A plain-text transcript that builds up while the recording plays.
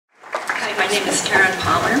name is Karen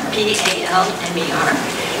Palmer, P-A-L-M-E-R,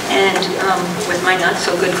 and with my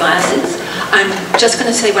not-so-good glasses, I'm just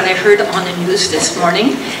going to say what I heard on the news this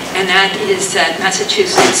morning, and that is that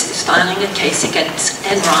Massachusetts is filing a case against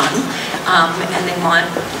Enron, and they want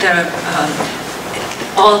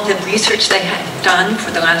all the research they have done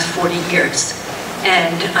for the last 40 years.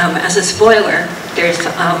 And as a spoiler,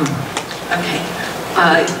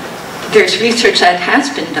 there's research that has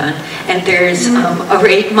been done, and there's over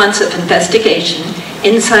 8 months of investigation.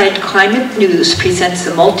 Inside Climate News presents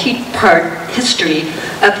a multi-part history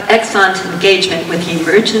of Exxon's engagement with the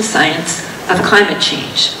emergent science of climate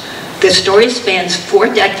change. The story spans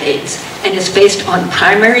 4 decades and is based on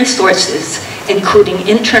primary sources, including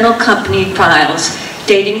internal company files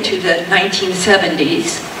dating to the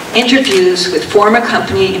 1970s, interviews with former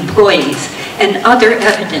company employees, and other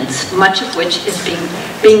evidence, much of which is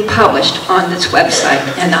being published on this website,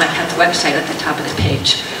 and I have the website at the top of the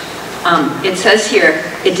page. It says here,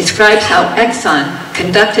 it describes how Exxon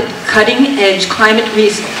conducted cutting-edge climate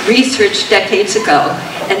research decades ago,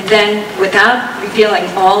 and then, without revealing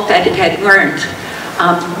all that it had learned,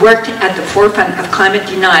 worked at the forefront of climate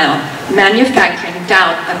denial, manufacturing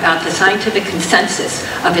doubt about the scientific consensus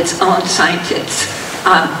of its own scientists,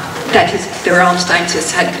 their own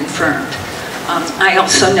scientists had confirmed. I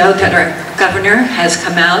also know that our governor has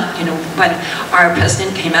come out, when our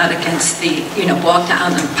president came out against the, walked out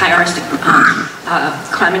on the Paris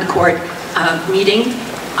Climate Accord meeting,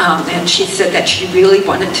 and she said that she really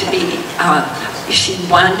wanted to be, she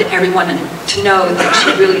wanted everyone to know that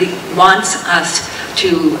she really wants us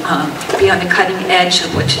to be on the cutting edge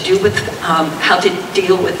of what to do with, how to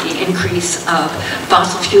deal with the increase of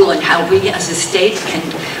fossil fuel and how we as a state can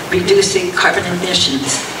reduce the carbon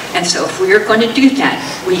emissions. And so if we are going to do that,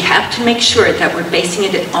 we have to make sure that we're basing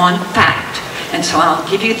it on fact. And so I'll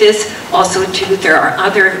give you this also too. There are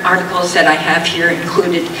other articles that I have here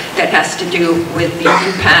included that has to do with the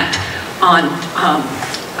impact on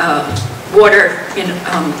water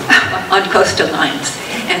on coastal lines.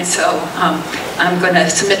 And so I'm going to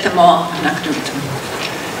submit them all. I'm not going to read them.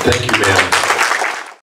 Thank you, ma'am.